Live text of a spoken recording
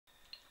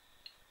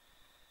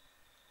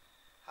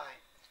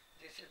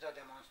This is a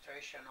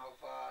demonstration of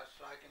a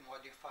slightly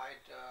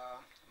modified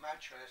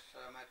matchless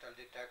metal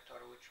detector,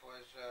 which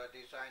was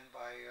designed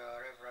by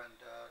Reverend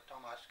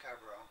Thomas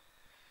Cabral.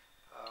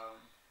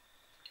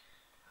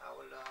 I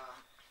will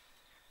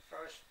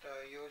first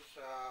use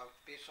a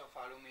piece of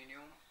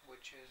aluminium,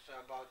 which is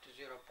about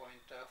 0.5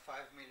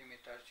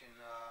 millimeters in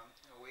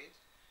width,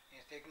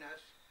 in thickness,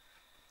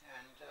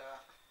 and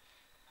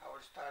I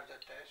will start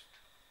the test.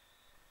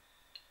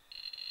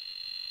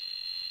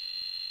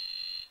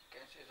 You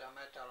can see the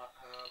metal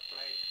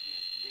plate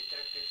is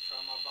detected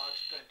from about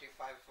 25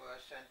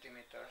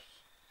 centimeters.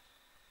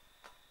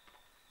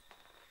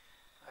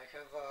 I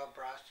have a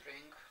brass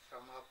ring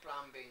from a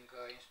plumbing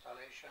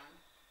installation,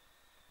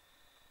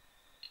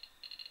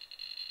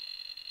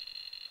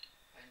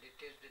 and it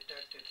is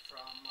detected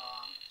from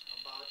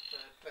about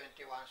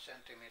 21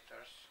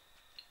 centimeters.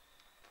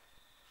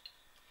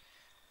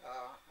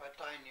 A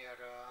tinier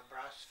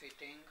brass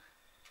fitting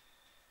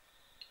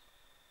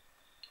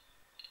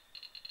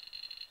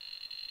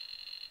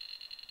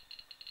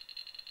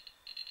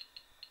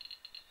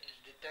is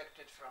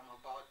detected from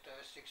about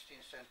 16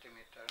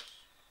 centimeters.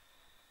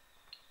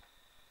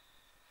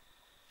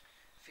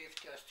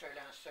 50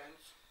 Australian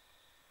cents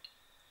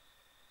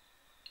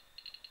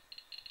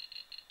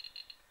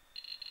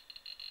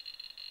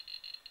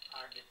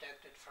are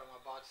detected from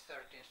about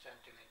 13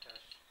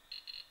 centimeters.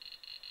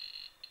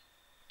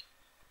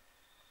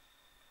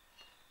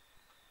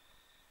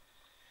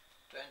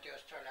 20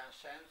 Australian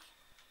cents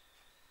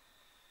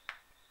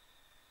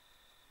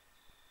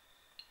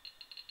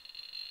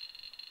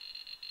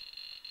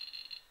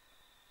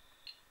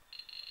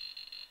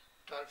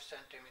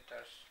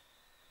centimeters.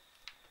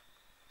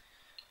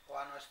 1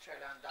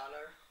 Australian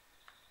dollar,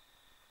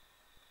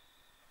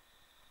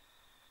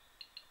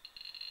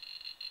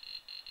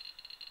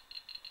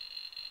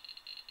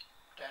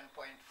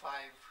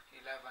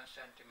 11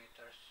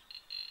 centimeters.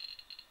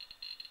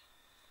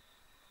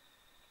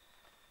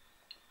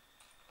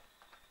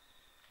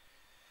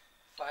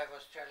 5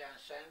 Australian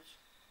cents,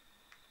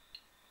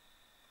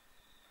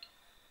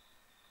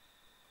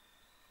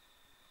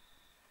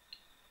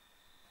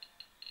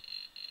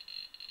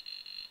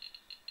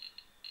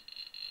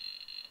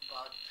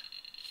 about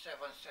 7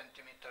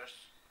 centimeters.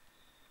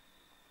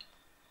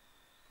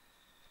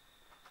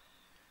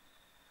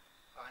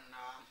 An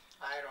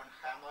iron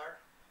hammer,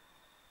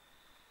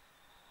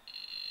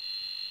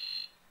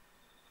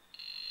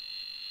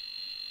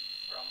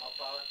 from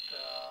about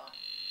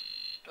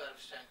 12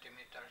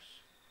 centimeters.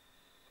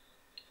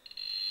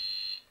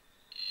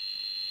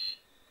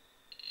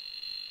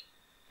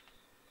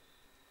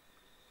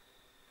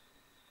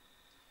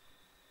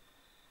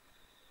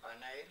 A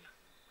nail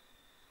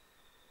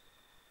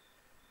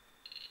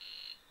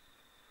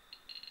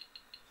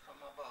from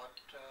about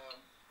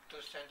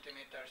 2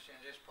 centimeters in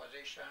this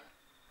position,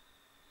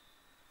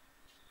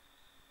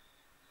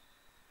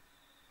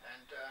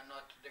 and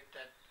not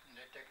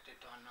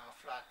detected on a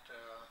flat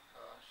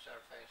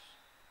surface.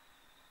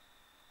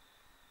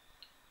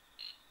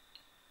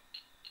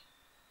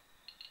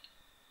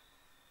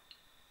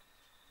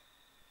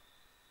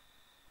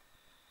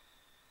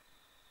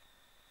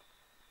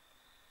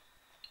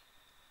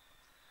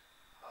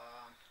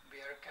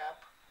 Beer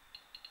cap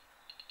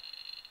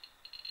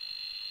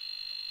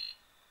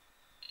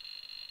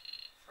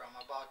from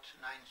about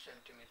 9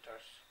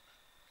 centimeters.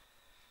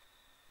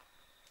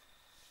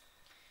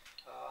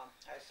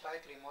 I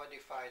slightly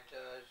modified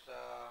the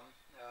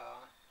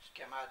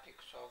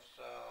schematics of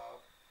the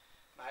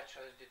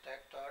Matchless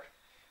detector.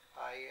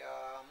 I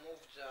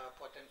moved the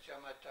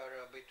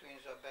potentiometer between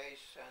the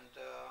base and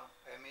the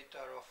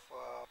emitter of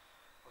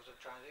the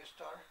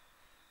transistor,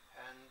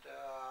 and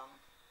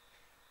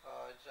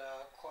the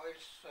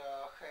coils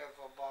have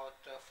about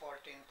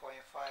 14.5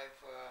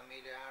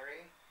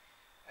 millihenry,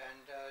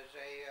 and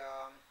they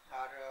are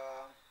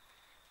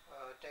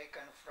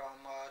taken from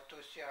 2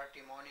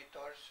 CRT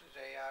monitors.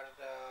 They are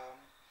the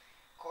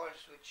coils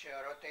which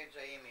rotate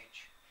the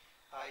image.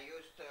 I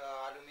used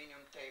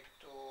aluminum tape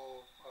to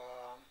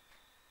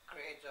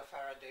create the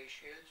Faraday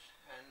shields,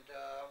 and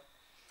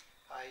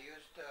I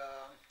used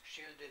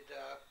shielded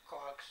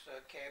coax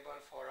cable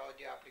for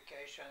audio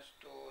applications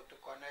to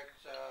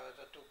connect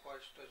the two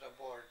coils to the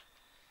board.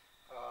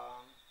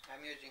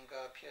 I'm using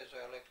a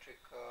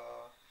piezoelectric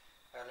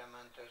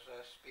element as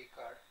a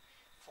speaker.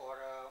 For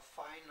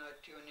fine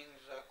tuning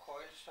the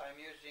coils, I'm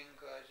using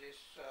this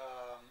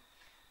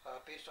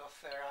piece of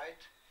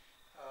ferrite,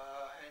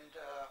 and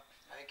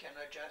I can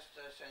adjust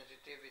the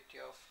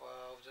sensitivity of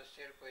the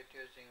circuit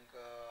using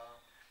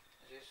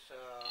this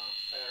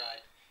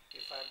ferrite.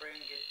 If I bring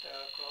it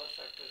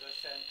closer to the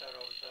center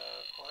of the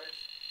coils,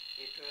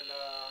 it will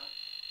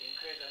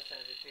increase the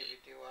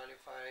sensitivity, while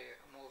if I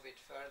move it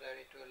further,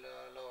 it will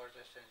lower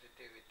the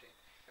sensitivity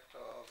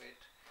of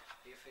it.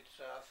 If it's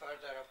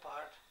further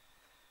apart,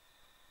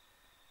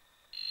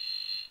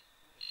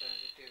 the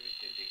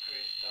sensitivity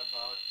decreased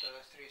about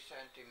 3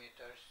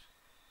 centimeters.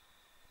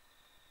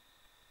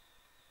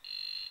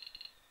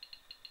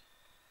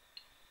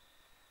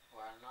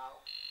 Well,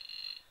 now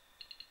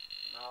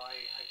I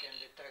I can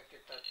detect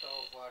it at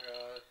over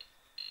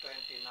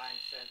 29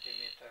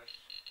 centimeters.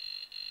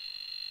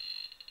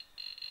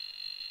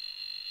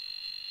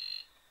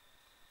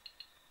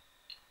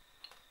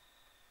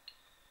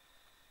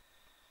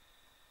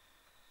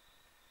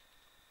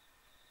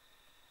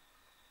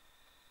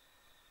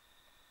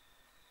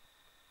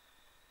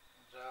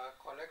 The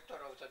collector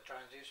of the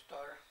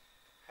transistor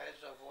has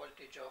a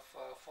voltage of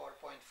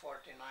 4.49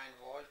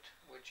 volt,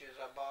 which is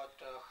about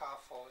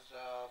half of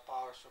the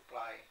power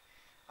supply.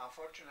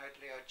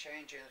 Unfortunately, a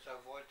change in the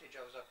voltage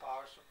of the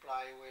power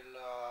supply will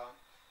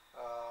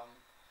um,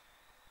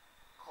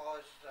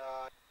 cause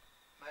the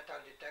metal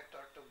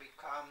detector to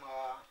become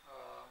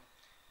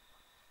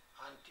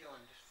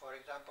untuned. For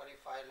example,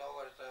 if I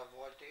lower the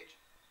voltage,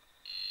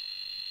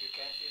 you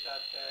can see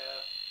that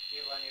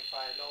even if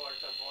I lower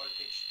the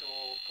voltage to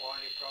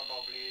only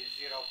probably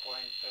 0.03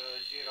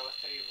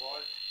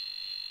 volt,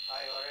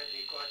 I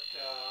already got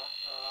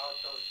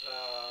out of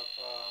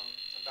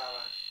the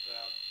balance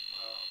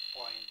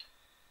point.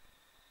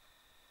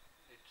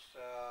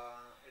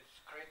 It's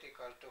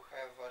critical to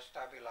have a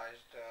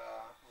stabilized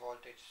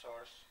voltage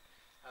source,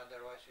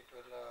 otherwise it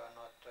will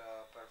not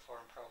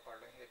perform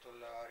properly. It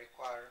will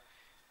require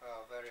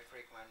very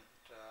frequent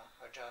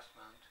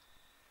adjustment.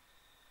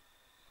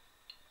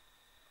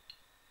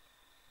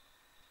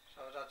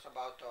 So that's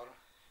about all.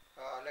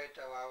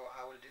 Later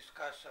I will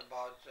discuss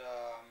about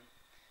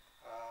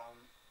um,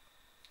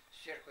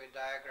 circuit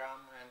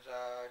diagram and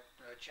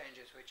the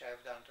changes which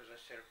I've done to the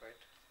circuit.